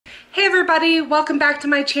everybody, welcome back to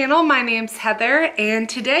my channel. My name's Heather and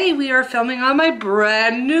today we are filming on my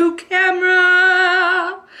brand new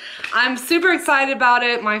camera. I'm super excited about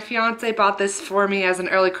it. My fiance bought this for me as an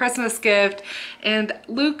early Christmas gift, and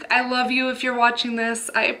Luke, I love you if you're watching this.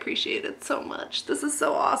 I appreciate it so much. This is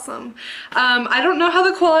so awesome. I don't know how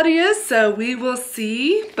the quality is, so we will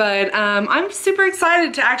see, but I'm super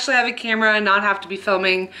excited to actually have a camera and not have to be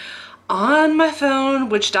filming on my phone,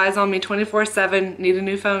 which dies on me 24/7. Need a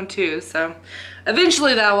new phone too, so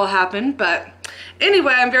eventually that will happen. But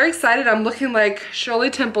anyway, I'm very excited. I'm looking like Shirley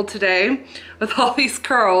Temple today with all these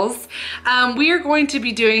curls. We are going to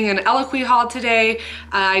be doing an Eloquii haul today.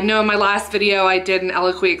 I know in my last video I did an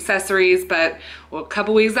Eloquii accessories, but well, a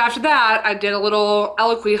couple weeks after that I did a little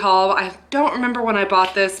Eloquii haul. I don't remember when I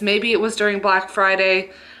bought this. Maybe it was during Black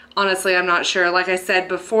Friday. Honestly, I'm not sure. Like I said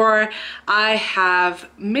before, I have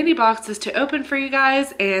many boxes to open for you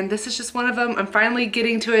guys, and this is just one of them. I'm finally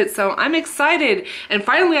getting to it, so I'm excited. And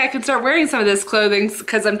finally, I can start wearing some of this clothing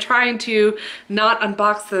because I'm trying to not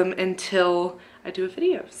unbox them until I do a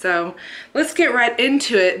video. So let's get right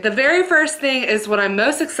into it. The very first thing is what I'm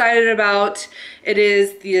most excited about. It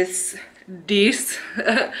is this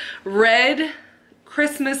red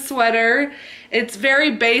Christmas sweater. It's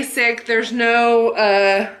very basic. There's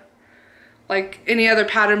no like any other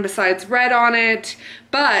pattern besides red on it,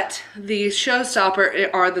 but the showstopper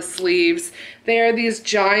are the sleeves. They are these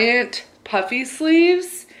giant puffy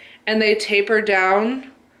sleeves and they taper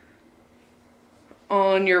down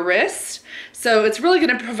on your wrist. So it's really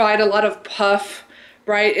gonna provide a lot of puff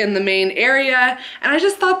right in the main area. And I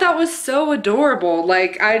just thought that was so adorable.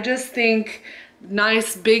 Like, I just think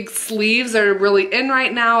nice big sleeves are really in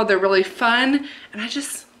right now. They're really fun, and I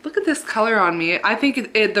just look at this color on me. I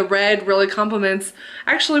think the red really complements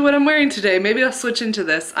actually what I'm wearing today. Maybe I'll switch into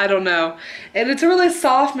this, I don't know. And it's a really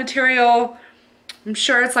soft material. I'm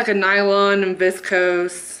sure it's like a nylon and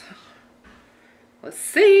viscose. Let's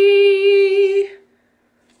see.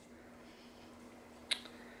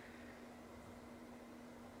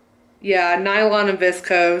 Yeah, nylon and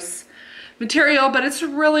viscose material, but it's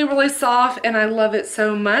really soft and I love it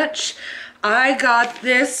so much. I got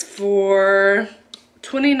this for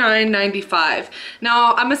 $29.95.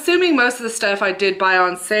 Now I'm assuming most of the stuff I did buy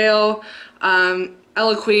on sale.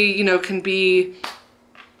 Eloquii, you know, can be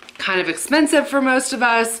kind of expensive for most of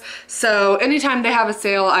us, so anytime they have a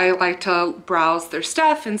sale I like to browse their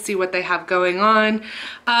stuff and see what they have going on.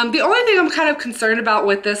 The only thing I'm kind of concerned about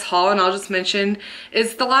with this haul, and I'll just mention,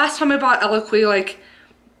 is the last time I bought Eloquii, like,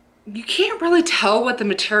 you can't really tell what the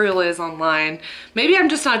material is online. Maybe I'm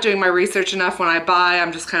just not doing my research enough when I buy.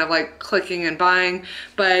 I'm just kind of like clicking and buying.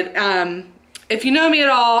 But if you know me at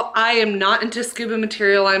all, I am not into scuba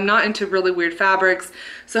material. I'm not into really weird fabrics.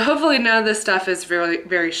 So hopefully none of this stuff is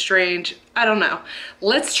very strange. I don't know.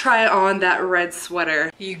 Let's try on that red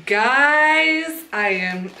sweater. You guys, I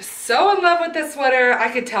am so in love with this sweater. I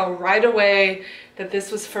could tell right away that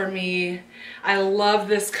this was for me. I love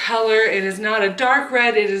this color. It is not a dark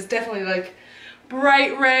red. It is definitely like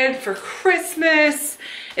bright red for Christmas.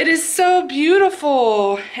 It is so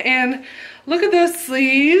beautiful. And look at those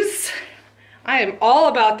sleeves. I am all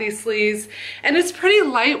about these sleeves. And it's pretty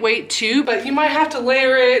lightweight too, but you might have to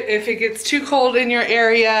layer it if it gets too cold in your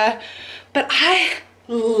area. But I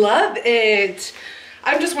love it.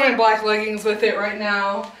 I'm just wearing black leggings with it right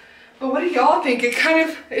now. But what do y'all think?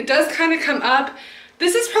 It does kind of come up.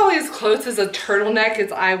 This is probably as close as a turtleneck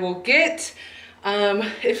as I will get.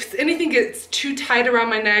 If anything gets too tight around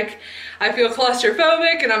my neck, I feel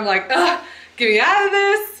claustrophobic and I'm like, ugh, get me out of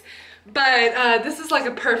this. But this is like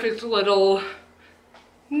a perfect little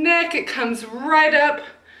neck. It comes right up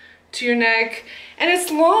to your neck and it's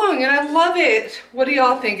long and I love it. What do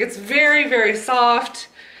y'all think? It's very soft.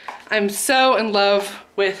 I'm so in love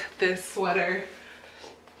with this sweater.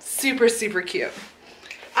 Super cute.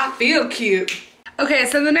 I feel cute. Okay,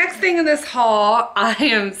 so the next thing in this haul I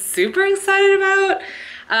am super excited about.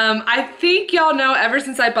 I think y'all know ever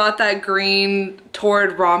since I bought that green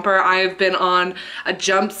Torrid romper, I've been on a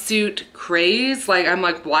jumpsuit craze. Like, I'm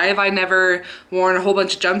like, why have I never worn a whole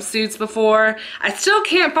bunch of jumpsuits before? I still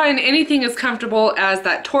can't find anything as comfortable as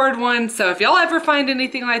that Torrid one, so if y'all ever find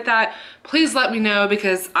anything like that, please let me know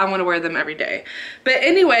because I want to wear them every day. But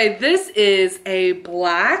anyway, this is a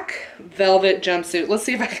black velvet jumpsuit. Let's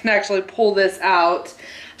see if I can actually pull this out.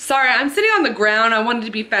 Sorry, I'm sitting on the ground. I wanted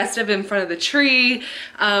to be festive in front of the tree,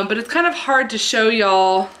 but it's kind of hard to show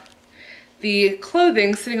y'all the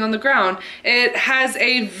clothing sitting on the ground. It has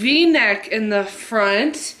a V-neck in the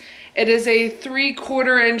front. It is a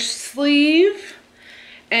 3/4 inch sleeve,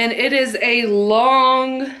 and it is a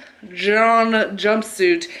long John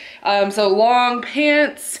jumpsuit. So long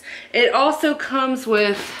pants. It also comes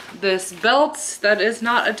with this belt that is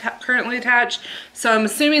not currently attached, so I'm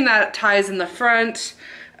assuming that ties in the front.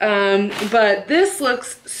 But this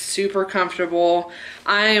looks super comfortable.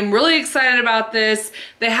 I am really excited about this.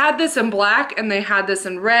 They had this in black and they had this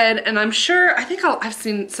in red, and I'm sure, I've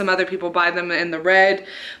seen some other people buy them in the red,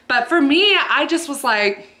 but for me, I just was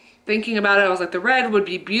like, thinking about it, I was like, the red would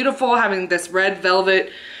be beautiful, having this red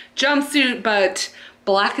velvet jumpsuit, but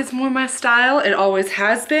black is more my style. It always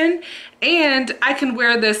has been, and I can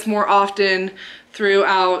wear this more often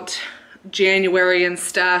throughout January and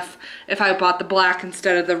stuff if I bought the black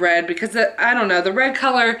instead of the red, because I don't know, the red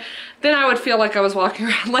color, then I would feel like I was walking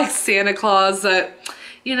around like Santa Claus.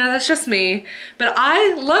 You know, that's just me. But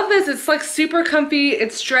I love this. It's like super comfy.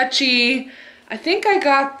 It's stretchy. I think I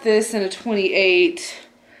got this in a 28.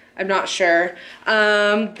 I'm not sure.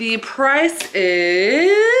 The price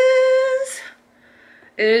is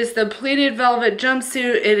the pleated velvet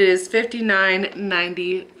jumpsuit. It is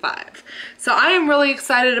 $59.95. So I am really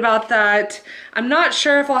excited about that. I'm not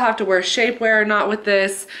sure if I'll have to wear shapewear or not with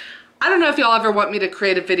this. I don't know if y'all ever want me to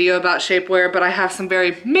create a video about shapewear, but I have some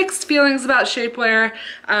very mixed feelings about shapewear.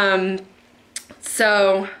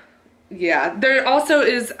 So yeah, there also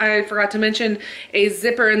is, I forgot to mention, a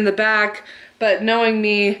zipper in the back. But knowing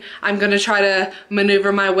me, I'm gonna try to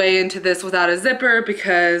maneuver my way into this without a zipper,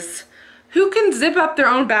 because who can zip up their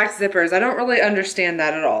own back zippers? I don't really understand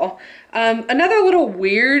that at all. Another little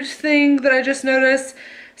weird thing that I just noticed.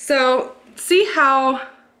 So see how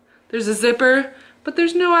there's a zipper, but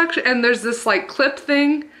there's no actual, and there's this like clip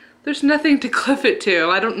thing. There's nothing to clip it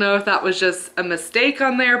to. I don't know if that was just a mistake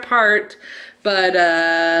on their part, but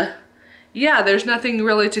yeah, there's nothing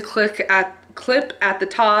really to clip at the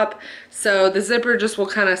top, so the zipper just will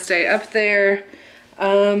kind of stay up there.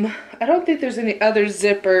 I don't think there's any other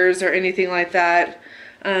zippers or anything like that,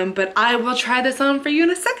 but I will try this on for you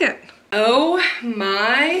in a second. Oh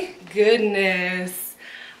my goodness,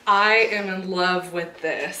 I am in love with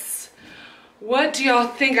this. What do y'all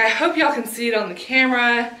think? I hope y'all can see it on the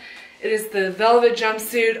camera. It is the velvet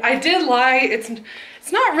jumpsuit. I did lie, it's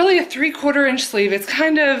not really a 3/4 inch sleeve. It's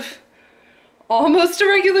kind of almost a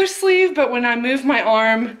regular sleeve, but when I move my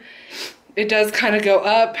arm, it does kind of go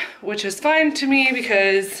up, which is fine to me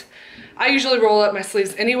because I usually roll up my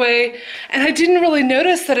sleeves anyway. And I didn't really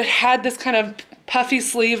notice that it had this kind of puffy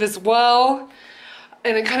sleeve as well.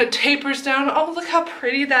 And it kind of tapers down. Oh, look how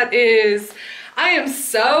pretty that is. I am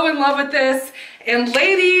so in love with this. And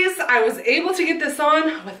ladies, I was able to get this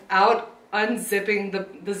on without unzipping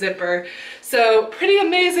the zipper. So pretty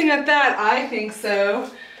amazing at that, I think so.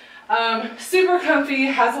 Super comfy,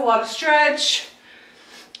 has a lot of stretch.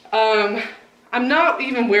 I'm not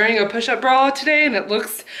even wearing a push-up bra today, and it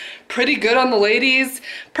looks pretty good on the ladies.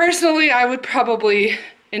 Personally, I would probably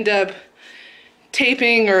end up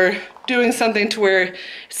taping or doing something to where it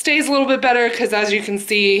stays a little bit better, because as you can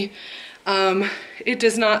see, it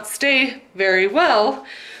does not stay very well.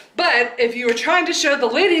 But if you were trying to show the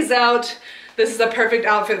ladies out, this is a perfect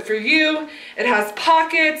outfit for you. It has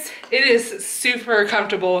pockets. It is super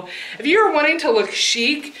comfortable. If you're wanting to look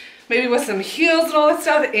chic, maybe with some heels and all that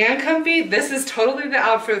stuff and comfy, this is totally the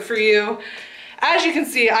outfit for you. As you can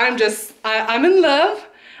see, I'm in love.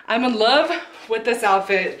 I'm in love with this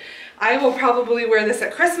outfit. I will probably wear this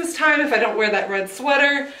at Christmas time if I don't wear that red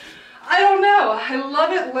sweater. I don't know. I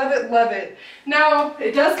love it, love it, love it. Now,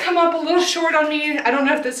 it does come up a little short on me. I don't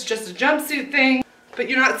know if this is just a jumpsuit thing, but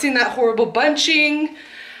you're not seeing that horrible bunching.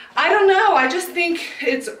 I don't know. I just think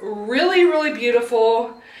it's really, really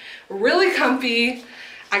beautiful, really comfy.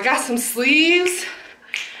 I got some sleeves.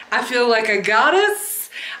 I feel like a goddess.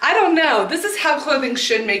 I don't know. This is how clothing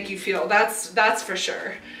should make you feel. That's for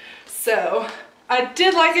sure. So I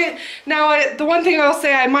did like it. Now, the one thing I'll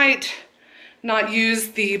say, I might not use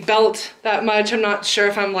the belt that much. I'm not sure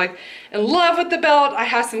if I'm like in love with the belt. I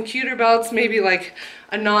have some cuter belts, maybe like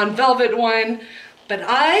a non-velvet one, but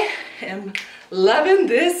I am loving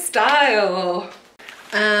this style.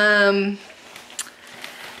 So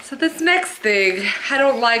this next thing, I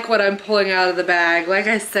don't like what I'm pulling out of the bag. Like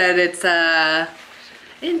I said, it's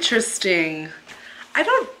interesting. I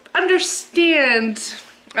don't understand.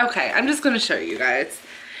 Okay, I'm just gonna show you guys.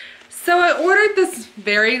 So I ordered this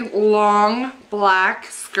very long black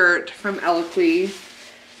skirt from Eloquii.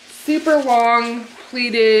 Super long,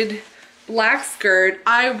 pleated, black skirt.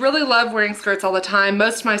 I really love wearing skirts all the time.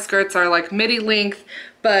 Most of my skirts are like midi length,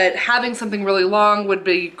 but having something really long would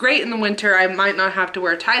be great in the winter. I might not have to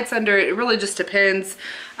wear tights under it. It really just depends.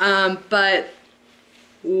 But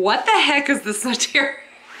what the heck is this material?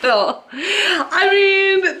 I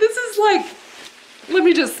mean, this is like, let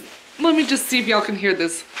me just let me just see if y'all can hear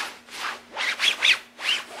this.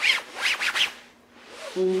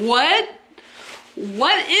 What?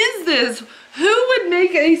 What is this? Who would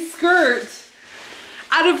make a skirt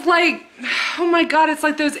out of like, oh my God, it's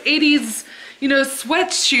like those 80s, you know,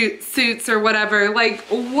 sweatshirt suits or whatever. Like,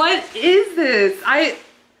 what is this? I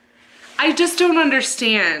just don't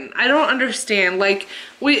understand. I don't understand. Like,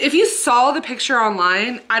 if you saw the picture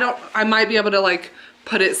online, I might be able to like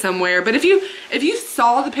put it somewhere. But if you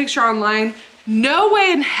saw the picture online, no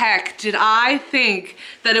way in heck did I think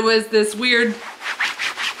that it was this weird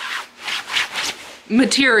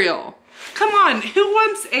material. Come on, who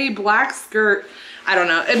wants a black skirt? I don't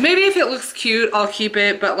know. And maybe if it looks cute, I'll keep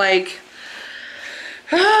it, but like,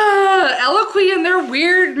 Eloquii and their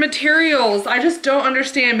weird materials. I just don't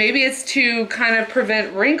understand. Maybe it's to kind of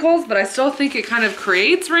prevent wrinkles, but I still think it kind of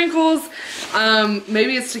creates wrinkles.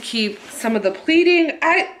 Maybe it's to keep some of the pleating.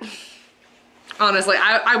 Honestly,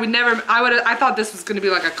 I thought this was gonna be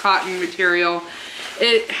like a cotton material.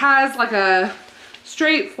 It has like a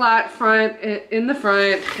straight flat front in the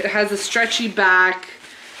front. It has a stretchy back.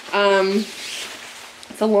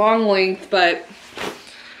 It's a long length, but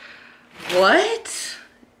what?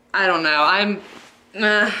 I don't know.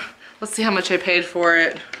 Let's see how much I paid for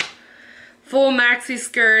it. Full maxi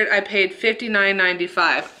skirt, I paid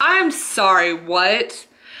 $59.95. I'm sorry, what?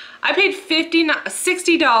 I paid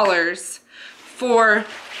 $60 for...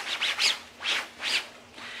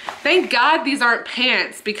 Thank God these aren't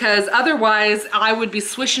pants, because otherwise I would be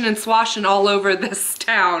swishing and swashing all over this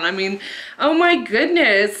town. I mean, oh my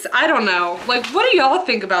goodness. I don't know. Like, what do y'all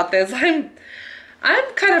think about this?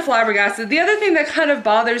 I'm kind of flabbergasted. The other thing that kind of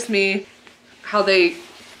bothers me, how they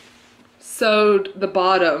sewed the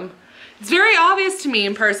bottom. It's very obvious to me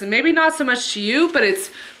in person. Maybe not so much to you, but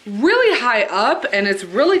it's really high up and it's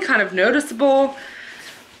really kind of noticeable.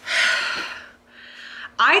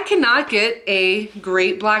 I cannot get a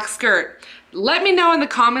great black skirt. Let me know in the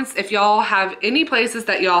comments if y'all have any places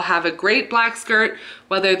that y'all have a great black skirt,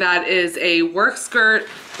 whether that is a work skirt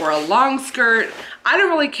or a long skirt. I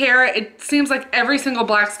don't really care. It seems like every single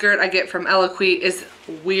black skirt I get from Eloquii is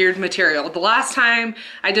weird material. The last time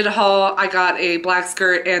I did a haul, I got a black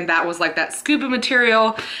skirt and that was like that scuba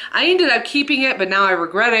material. I ended up keeping it, but now I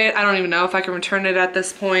regret it. I don't even know if I can return it at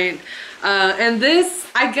this point. And this,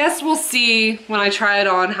 I guess we'll see when I try it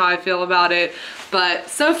on how I feel about it. But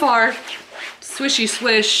so far, swishy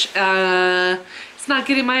swish, it's not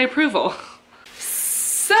getting my approval.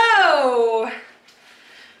 So,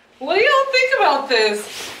 what do y'all think about this?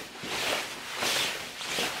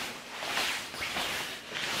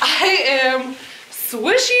 I am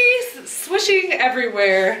swishing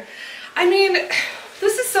everywhere. I mean,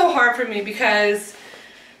 this is so hard for me because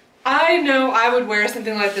I know I would wear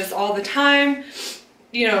something like this all the time,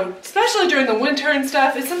 you know, especially during the winter and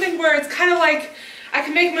stuff. It's something where it's kind of like I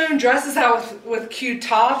can make my own dresses out with cute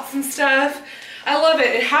tops and stuff. I love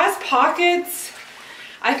it. It has pockets.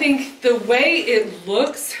 I think the way it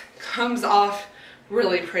looks comes off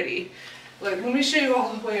really pretty. Like, let me show you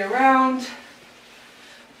all the way around.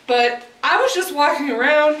 But I was just walking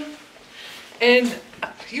around and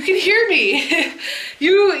you can hear me.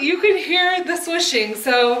 you can hear the swishing.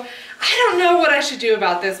 So I don't know what I should do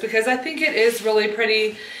about this because I think it is really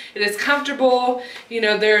pretty. It is comfortable. You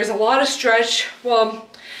know, there's a lot of stretch. Well,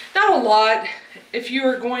 not a lot. If you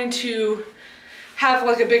are going to have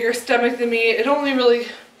like a bigger stomach than me, it only really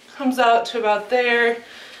comes out to about there.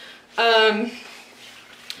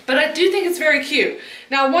 But I do think it's very cute.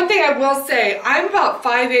 Now, one thing I will say, I'm about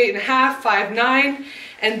 5'8" and a half, 5'9",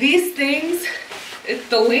 and these things,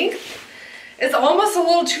 the length is almost a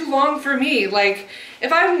little too long for me. Like,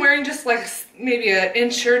 if I'm wearing just like maybe an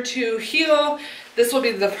inch or two heel, this will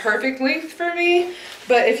be the perfect length for me.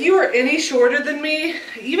 But if you are any shorter than me,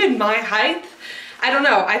 even my height, I don't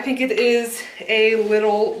know, I think it is a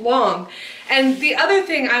little long. And the other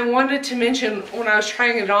thing I wanted to mention when I was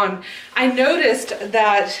trying it on, I noticed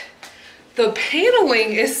that the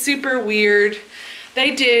paneling is super weird.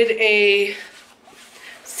 They did a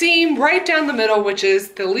seam right down the middle, which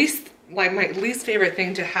is the least, like my least favorite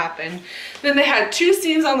thing to happen. Then they had two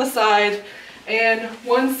seams on the side and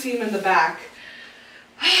one seam in the back.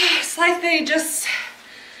 It's like they just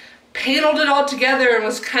paneled it all together and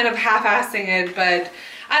was kind of half-assing it, but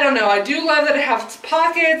I don't know. I do love that it has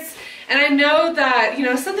pockets, and I know that, you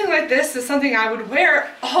know, something like this is something I would wear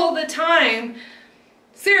all the time.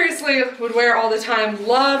 Seriously, would wear all the time.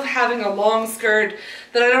 Love having a long skirt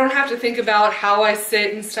that I don't have to think about how I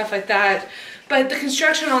sit and stuff like that. But the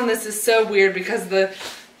construction on this is so weird because of the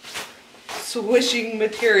swishing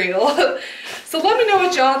material. So let me know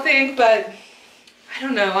what y'all think, but I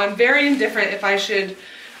don't know. I'm very indifferent if I should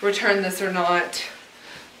return this or not.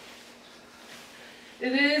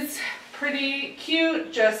 It is pretty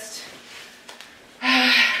cute, just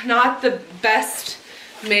not the best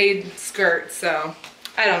made skirt, so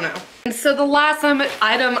I don't know. And so the last item,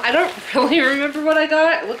 I don't really remember what I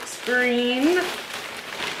got. It looks green.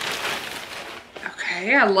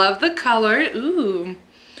 Okay, I love the color. Ooh.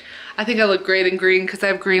 I think I look great in green because I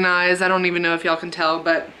have green eyes. I don't even know if y'all can tell,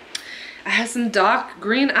 but I have some dark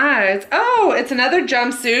green eyes. Oh, it's another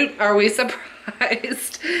jumpsuit. Are we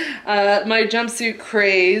surprised? My jumpsuit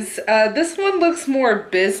craze. This one looks more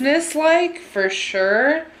business-like for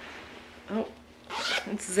sure. Oh,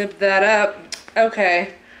 let's zip that up.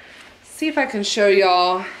 Okay, see if I can show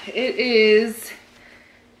y'all. It is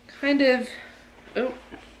kind of, oh,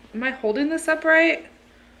 am I holding this up right?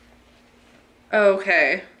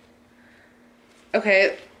 Okay.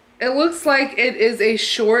 Okay, it looks like it is a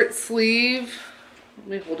short sleeve. Let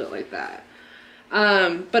me hold it like that.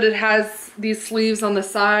 But it has these sleeves on the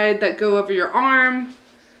side that go over your arm.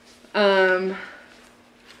 On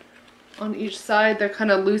each side, they're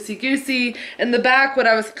kind of loosey-goosey. In the back, what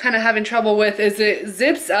I was kind of having trouble with is it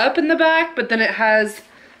zips up in the back, but then it has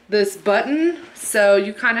this button. So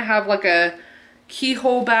you kind of have like a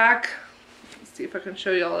keyhole back. Let's see if I can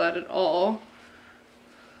show you all that at all.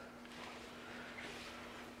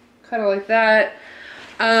 Kind of like that.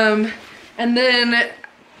 And then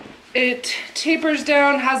it tapers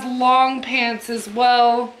down, has long pants as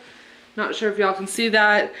well. Not sure if y'all can see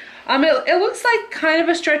that. It looks like kind of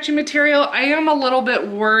a stretchy material. I am a little bit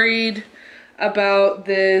worried about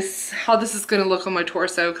this, how this is going to look on my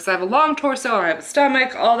torso, because I have a long torso, I have a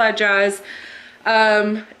stomach, all that jazz.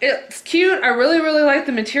 It's cute. I really, really like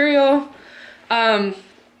the material. The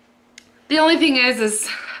only thing is,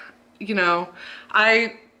 you know,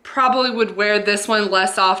 I probably would wear this one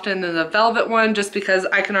less often than the velvet one, just because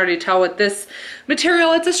I can already tell with this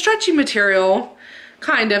material, it's a stretchy material,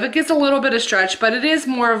 kind of. It gets a little bit of stretch, but it is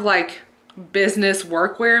more of like business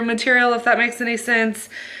workwear material, if that makes any sense.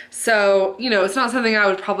 So, you know, it's not something I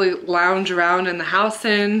would probably lounge around in the house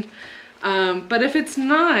in. But if it's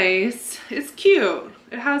nice, it's cute.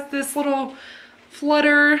 It has this little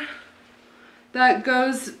flutter that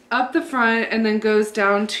goes up the front and then goes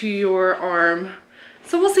down to your arm.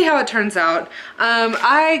 So we'll see how it turns out.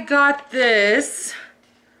 I got this.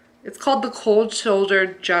 It's called the Cold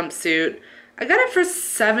Shoulder Jumpsuit. I got it for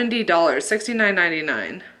 $70,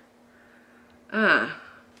 $69.99.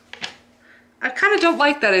 I kind of don't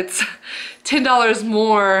like that it's $10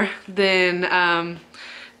 more than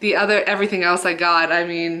everything else I got. I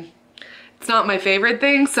mean, it's not my favorite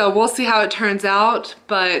thing, so we'll see how it turns out,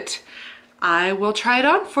 but I will try it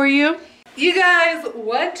on for you. You guys,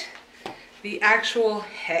 what the actual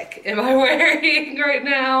heck am I wearing right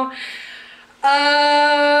now?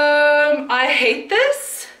 I hate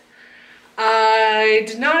this. I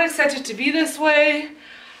did not expect it to be this way.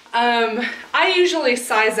 I usually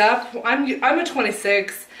size up. I'm a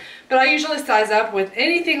 26, but I usually size up with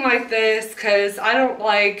anything like this because I don't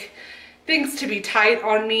like things to be tight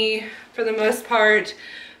on me for the most part.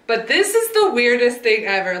 But this is the weirdest thing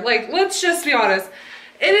ever. Like, let's just be honest.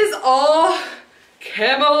 It is all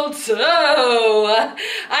camel toe.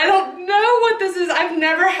 I don't know what this is. I've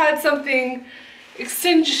never had something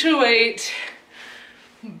accentuate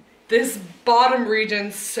this bottom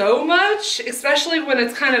region so much, especially when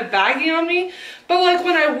it's kind of baggy on me. But like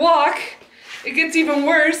when I walk, it gets even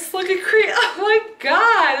worse. Look at oh my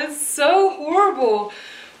god, it's so horrible.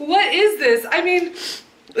 What is this? I mean,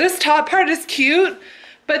 this top part is cute,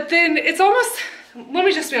 but then it's almost, let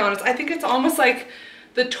me just be honest, I think it's almost like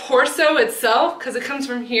the torso itself, because it comes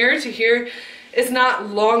from here to here, is not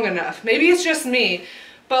long enough. Maybe it's just me,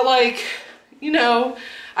 but like, you know,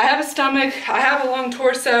 I have a stomach, I have a long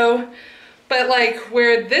torso, but like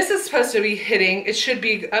where this is supposed to be hitting, it should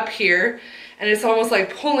be up here, and it's almost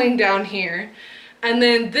like pulling down here. And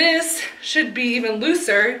then this should be even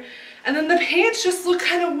looser, and then the pants just look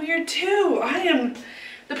kind of weird too.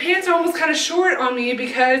 The pants are almost kind of short on me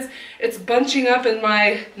because it's bunching up in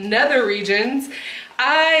my nether regions.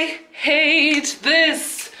 I hate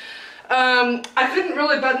this. I couldn't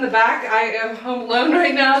really button the back. I am home alone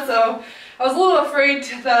right now, so I was a little afraid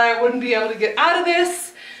that I wouldn't be able to get out of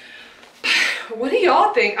this. What do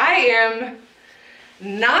y'all think? I am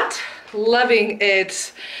not loving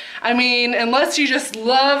it. I mean, unless you just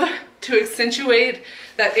love to accentuate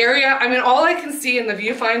that area. I mean, all I can see in the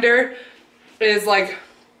viewfinder is like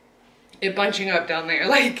it bunching up down there.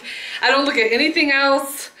 Like, I don't look at anything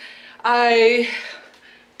else. I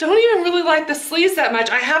don't even really like the sleeves that much.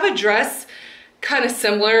 I have a dress kind of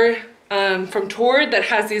similar from Tord that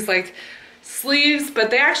has these like sleeves,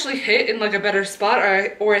 but they actually hit in like a better spot,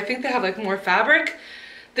 or I think they have like more fabric.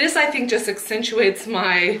 This I think just accentuates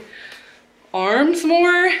my arms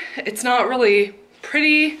more. It's not really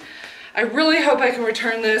pretty. I really hope I can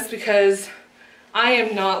return this because I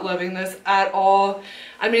am not loving this at all.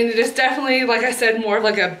 I mean, it is definitely, like I said, more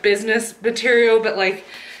like a business material, but like,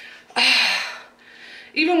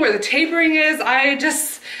 even where the tapering is, I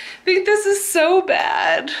just think this is so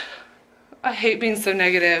bad. I hate being so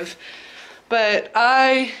negative, but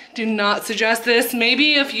I do not suggest this.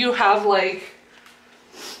 Maybe if you have like,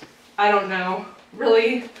 I don't know,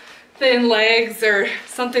 really thin legs or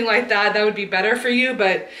something like that, that would be better for you.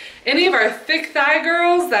 But any of our thick thigh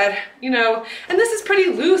girls that, you know, and this is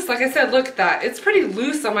pretty loose. Like I said, look at that. It's pretty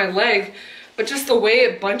loose on my leg, but just the way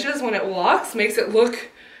it bunches when it walks makes it look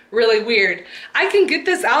really weird. I can get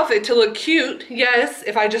this outfit to look cute, yes,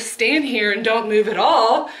 if I just stand here and don't move at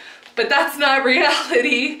all, but that's not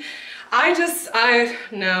reality.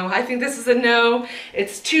 No, I think this is a no.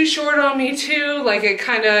 It's too short on me too. Like it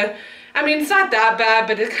kind of, I mean, it's not that bad,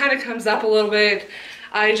 but it kind of comes up a little bit.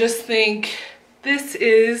 I just think this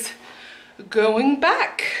is going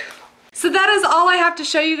back. So that is all I have to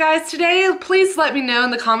show you guys today. Please let me know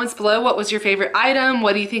in the comments below what was your favorite item.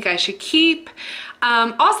 What do you think I should keep?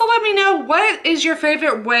 Also let me know what is your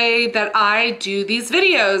favorite way that I do these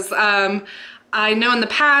videos. I know in the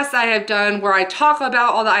past I have done where I talk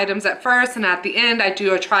about all the items at first and at the end I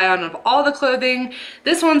do a try on of all the clothing.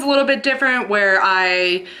 This one's a little bit different where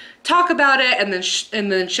I talk about it and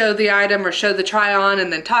then show the item or show the try on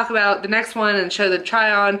and then talk about the next one and show the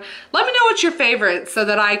try on. Let me know what's your favorite so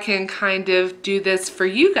that I can kind of do this for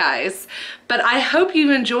you guys. But I hope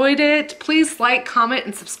you enjoyed it. Please like, comment,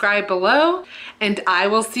 and subscribe below, and I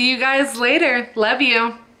will see you guys later. Love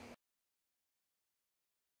you.